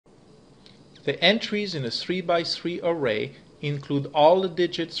The entries in a 3 by 3 array include all the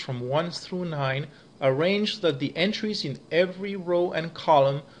digits from 1 through 9 arranged so that the entries in every row and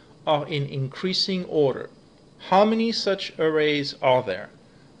column are in increasing order. How many such arrays are there?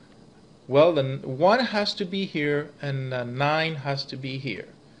 Well, the 1 has to be here and 9 has to be here.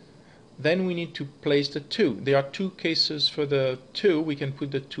 Then we need to place the 2. There are two cases for the 2. We can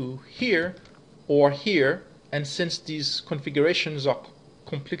put the 2 here or here, and since these configurations are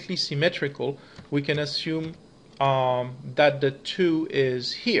completely symmetrical, we can assume that the 2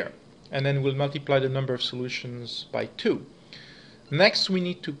 is here, and then we'll multiply the number of solutions by 2. Next we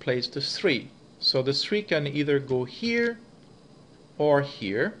need to place the 3. So the 3 can either go here or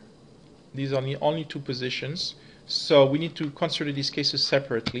here. These are the only two positions. So we need to consider these cases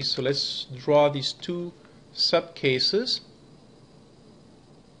separately. So let's draw these two subcases.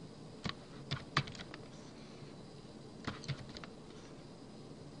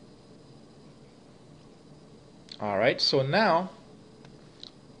 Alright, so now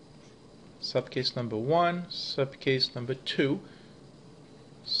subcase number 1, subcase number 2,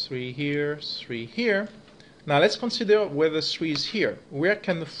 3 here, 3 here. Now let's consider where the 3 is here. Where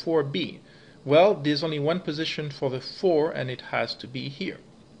can the 4 be? Well, there's only one position for the 4 and it has to be here.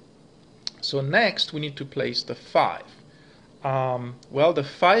 So next we need to place the 5. Well, the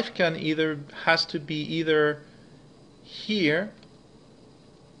 5 has to be either here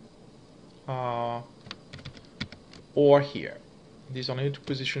or here. These are only two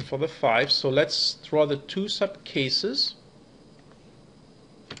positions for the 5. So let's draw the two subcases.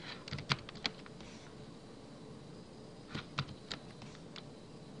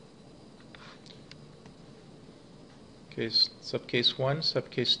 Subcase 1,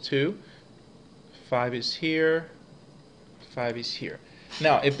 subcase 2, 5 is here, 5 is here.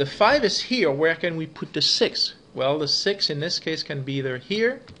 Now, if the 5 is here, where can we put the 6? Well, the 6 in this case can be either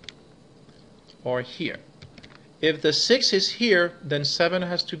here or here. If the 6 is here, then 7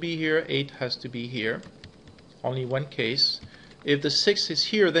 has to be here, 8 has to be here. Only one case. If the 6 is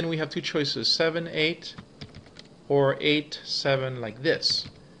here, then we have two choices, 7, 8, or 8, 7, like this.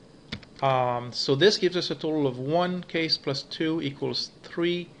 So this gives us a total of 1 case plus 2 equals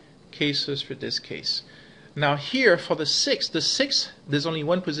 3 cases for this case. Now here for the 6, there's only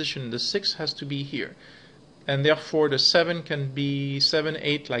one position, the 6 has to be here. And therefore the 7 can be 7,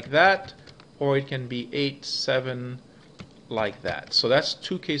 8 like that, or it can be 8, 7 like that. So that's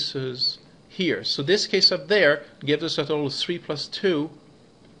two cases here. So this case up there gives us a total of 3 plus 2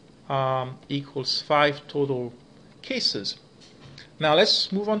 equals 5 total cases. Now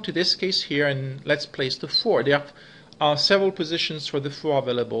let's move on to this case here and let's place the 4. There are several positions for the 4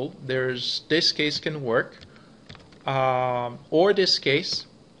 available. There's this case can work, or this case,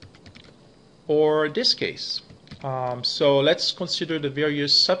 or this case. So let's consider the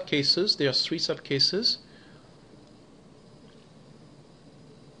various subcases. There are 3 subcases.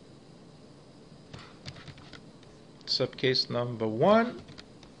 Subcase number 1,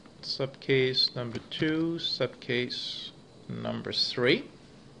 subcase number 2, subcase number 3.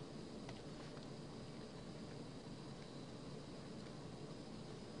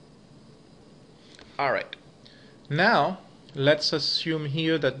 Alright, now let's assume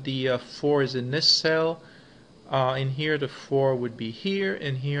here that the 4 is in this cell. In here the 4 would be here,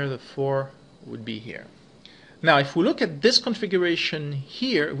 and here the 4 would be here. Now if we look at this configuration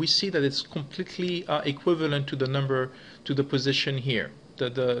here, we see that it's completely equivalent to the number, to the position here.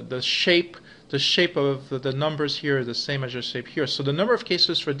 The shape of the numbers here is the same as the shape here. So the number of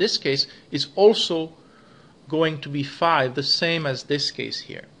cases for this case is also going to be 5, the same as this case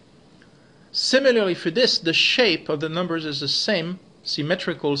here. Similarly for this, the shape of the numbers is the same,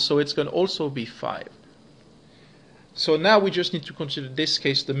 symmetrical, so it's going to also be 5. So now we just need to consider this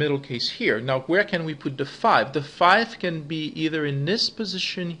case, the middle case here. Now where can we put the 5? The 5 can be either in this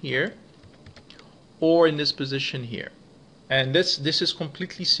position here or in this position here. And this is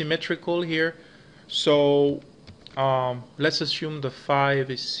completely symmetrical here. So let's assume the 5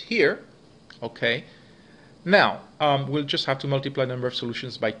 is here. Okay. Now we'll just have to multiply the number of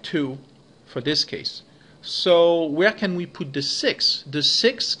solutions by 2 for this case. So where can we put the 6? The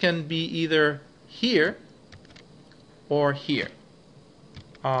 6 can be either here or here.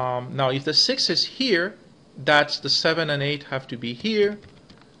 Now if the 6 is here, that's the 7 and 8 have to be here.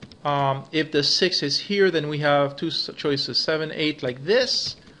 If the 6 is here, then we have two choices, 7, 8 like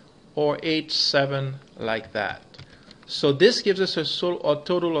this, or 8, 7 like that. So this gives us a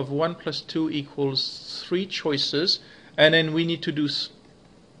total of 1 plus 2 equals 3 choices, and then we need to do,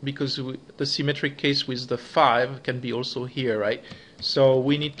 because the symmetric case with the 5 can be also here, right? So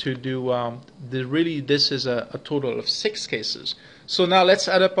we need to do, really this is a total of 6 cases. So now let's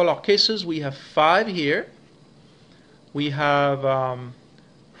add up all our cases. We have 5 here. We have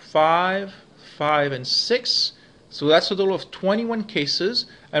 5, 5, and 6. So that's a total of 21 cases.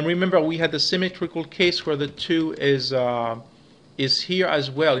 And remember, we had the symmetrical case where the 2 is here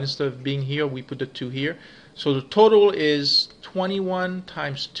as well. Instead of being here, we put the 2 here. So the total is 21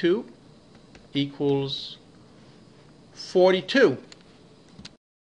 times 2 equals 42.